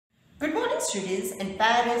students and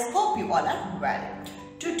parents, hope you all are well.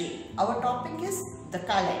 Today our topic is the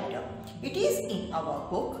calendar. It is in our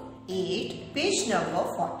book 8, page number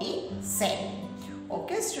 47.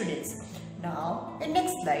 Okay students, now in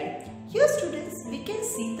next slide, here students we can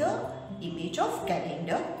see the image of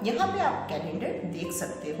calendar. यहाँ पे आप calendar देख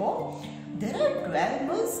सकते हो. There are 12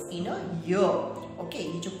 months in a year. Okay,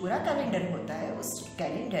 ये जो पूरा calendar होता है उस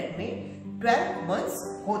calendar में 12 months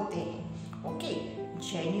होते हैं. Okay,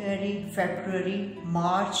 January, February,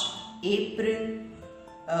 March, April,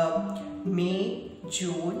 May,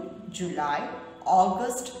 June, July,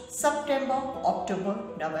 August, September, October,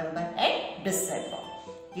 November and December.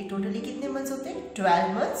 ये टोटली कितने मंथ्स होते हैं?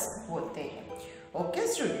 12 मंथ्स होते हैं. Okay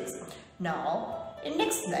students. Now in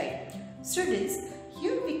next slide, students,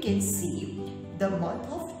 here we can see the month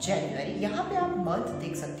of January. यहाँ पे आप month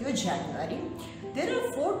देख सकते हो January. There are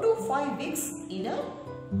 4 to 5 weeks in a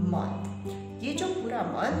month. ये जो पूरा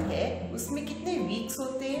month है उसमें कितने weeks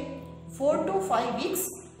होते हैं? 4 to 5 weeks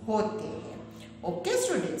होते हैं. Okay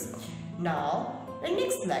students. Now in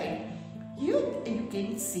next slide, here you can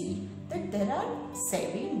see that there are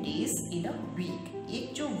 7 days in a week.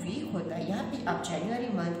 एक जो वीक होता है, यहाँ पे आप जनवरी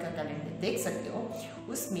मंथ का कैलेंडर देख सकते हो,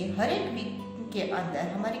 उसमें हर एक वीक के अंदर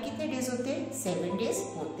हमारे कितने डेज होते हैं? 7 डेज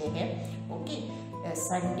होते हैं. Okay,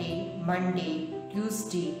 Sunday, Monday,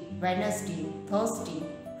 Tuesday, Wednesday, Thursday,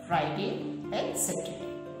 Friday and Saturday.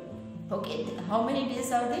 Okay, how many days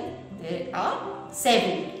are there? There are 7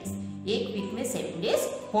 days. एक वीक में 7 डेज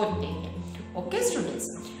होते हैं. Okay students,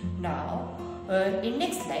 now in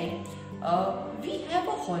next slide, we have a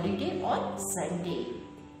holiday on Sunday.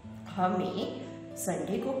 हमें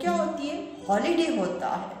Sunday को क्या होती है? Holiday होता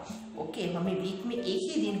है. ओके, हमें वीक में एक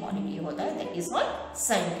ही दिन हॉलीडे होता है, that is on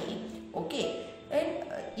Sunday. Okay, and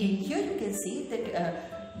here you can see that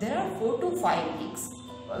there are 4 to 5 weeks.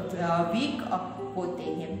 Week होते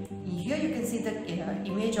हैं. Here you can see the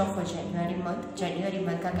image of a January month. January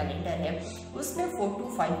month का calendar है, उसमें 4 to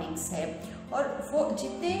 5 weeks है और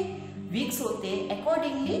जितने weeks होते हैं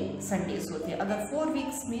अकॉर्डिंगली संडेज होते हैं. अगर 4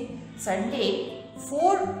 वीक्स में संडे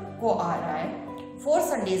 4 को आ रहा है, 4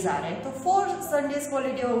 संडेज आ रहे हैं तो 4 संडेज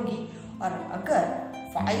हॉलीडे होगी. और अगर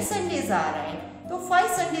 5 संडेज आ रहे हैं तो 5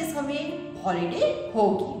 संडेज हमें हॉलीडे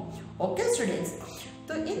होगी. ओके स्टूडेंट्स,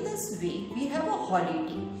 तो in this way we have a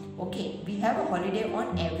holiday. Okay, we have a holiday on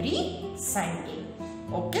every Sunday.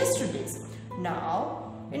 Okay students, now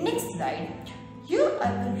in next slide, Here I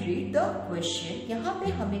will read the question. यहाँ पे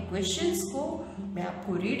हमें questions को मैं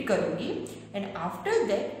आपको read करूँगी and after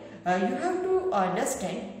that you have to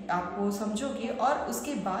understand. आपको समझोगे और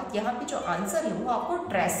उसके बाद यहाँ पे जो आंसर है वो आपको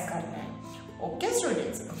ट्रेस करना है. Okay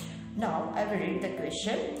students. Now I will read the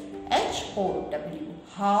question. HOW,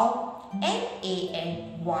 how. MANY,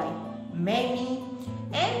 many.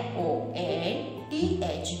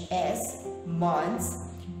 MONTHS, months.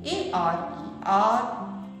 ARER,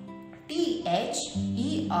 THERE,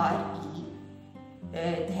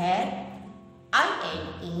 there.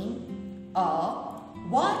 INN,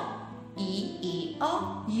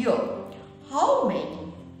 year. How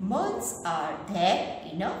many months are there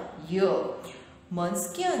in a year? Months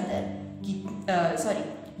के अंदर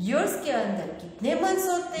years के अंदर कितने months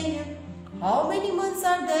होते हैं? How many months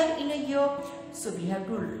are there in a year? So we have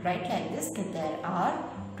to write like this that there are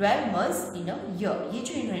 12 months in a year. ये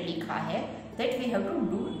जो इन्होंने लिखा है that we have to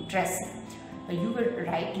do tracing. You will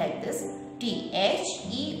write like this: THERE,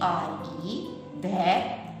 there.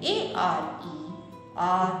 ARER,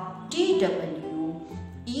 TWELVE,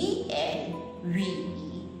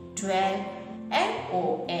 12.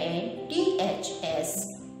 MONTHS,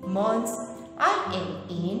 months.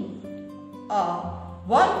 INN,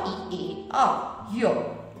 YEAR, year.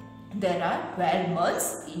 There are 12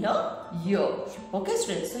 months in a year. Okay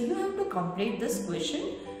students, so you have to complete this question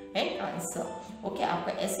and answer. Okay,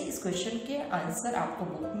 आपका ऐसे इस question के answer आपको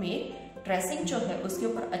book में tracing जो है उसके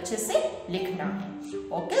ऊपर अच्छे से लिखना है.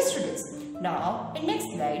 Okay students, now in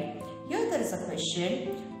next slide, here there is a question.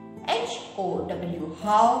 HOW,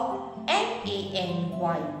 how. MANY,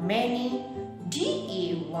 many.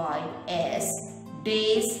 DAYS,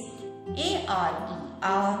 days.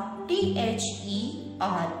 ARER, THERE,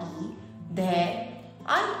 there.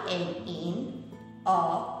 INN,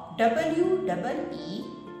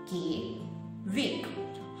 WEEK, week.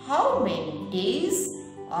 How many days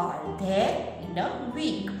are there in a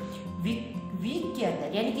week? Week के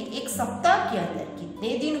अंदर यानी कि एक सप्ताह के अंदर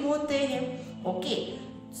कितने दिन होते हैं? Okay,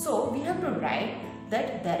 so we have to right that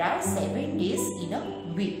there are 7 days in a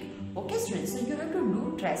week. Okay students, so you have to do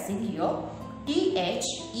tracing here. THERE,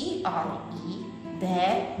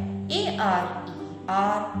 there. ARER,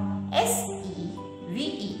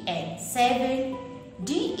 SEVEN, 7.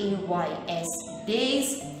 DAYS, DAYS,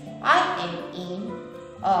 days, INN,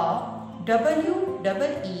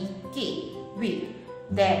 week.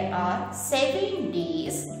 There are 7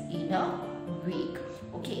 days in a week.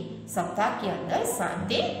 Okay, सप्ताह के अंदर 7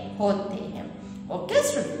 दिन होते हैं. Okay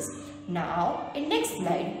students. Now in next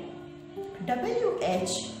slide, WHEN,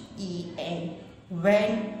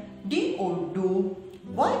 when, DO,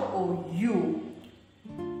 YOU,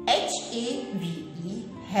 HAVE,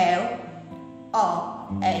 have,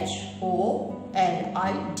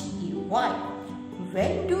 HOLIDAY.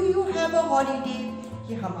 When do you have a holiday?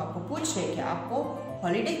 ये हम आपको पूछ रहे हैं कि आपको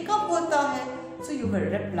हॉलीडे कब होता है. So you will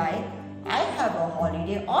reply, I have a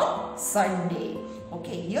holiday on Sunday.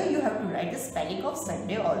 Okay, here you have to write the spelling of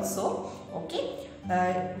Sunday also. Okay,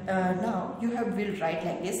 now you will write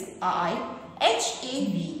like this: HAVE,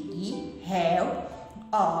 have,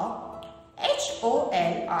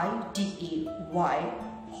 HOLIDAY,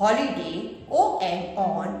 holiday,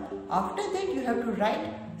 on. After that you have to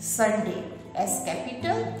write Sunday as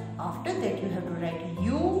capital. After that you have to write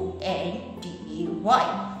UNDAY,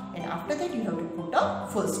 and after that you have to put a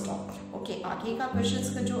full stop. Okay, आगे का questions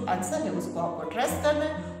का जो answer है उसको आपको trace करना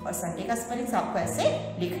है और संडे का स्पेलिंग्स आपको ऐसे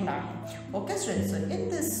लिखना है. Okay students, so in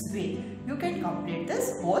this way you can complete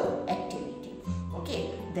this whole activity. Okay,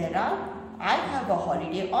 there are, I have a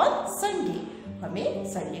holiday on Sunday. हमें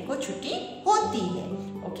संडे को छुट्टी होती है.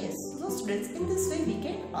 Okay, so students, in this way we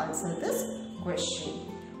can answer this question.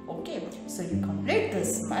 Okay, so you complete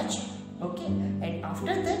this much. Okay, and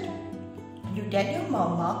after that you tell your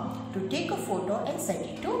mama to take a photo and send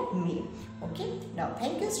it to me. Okay, now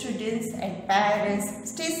thank you students and parents.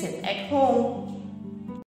 Stay safe at home.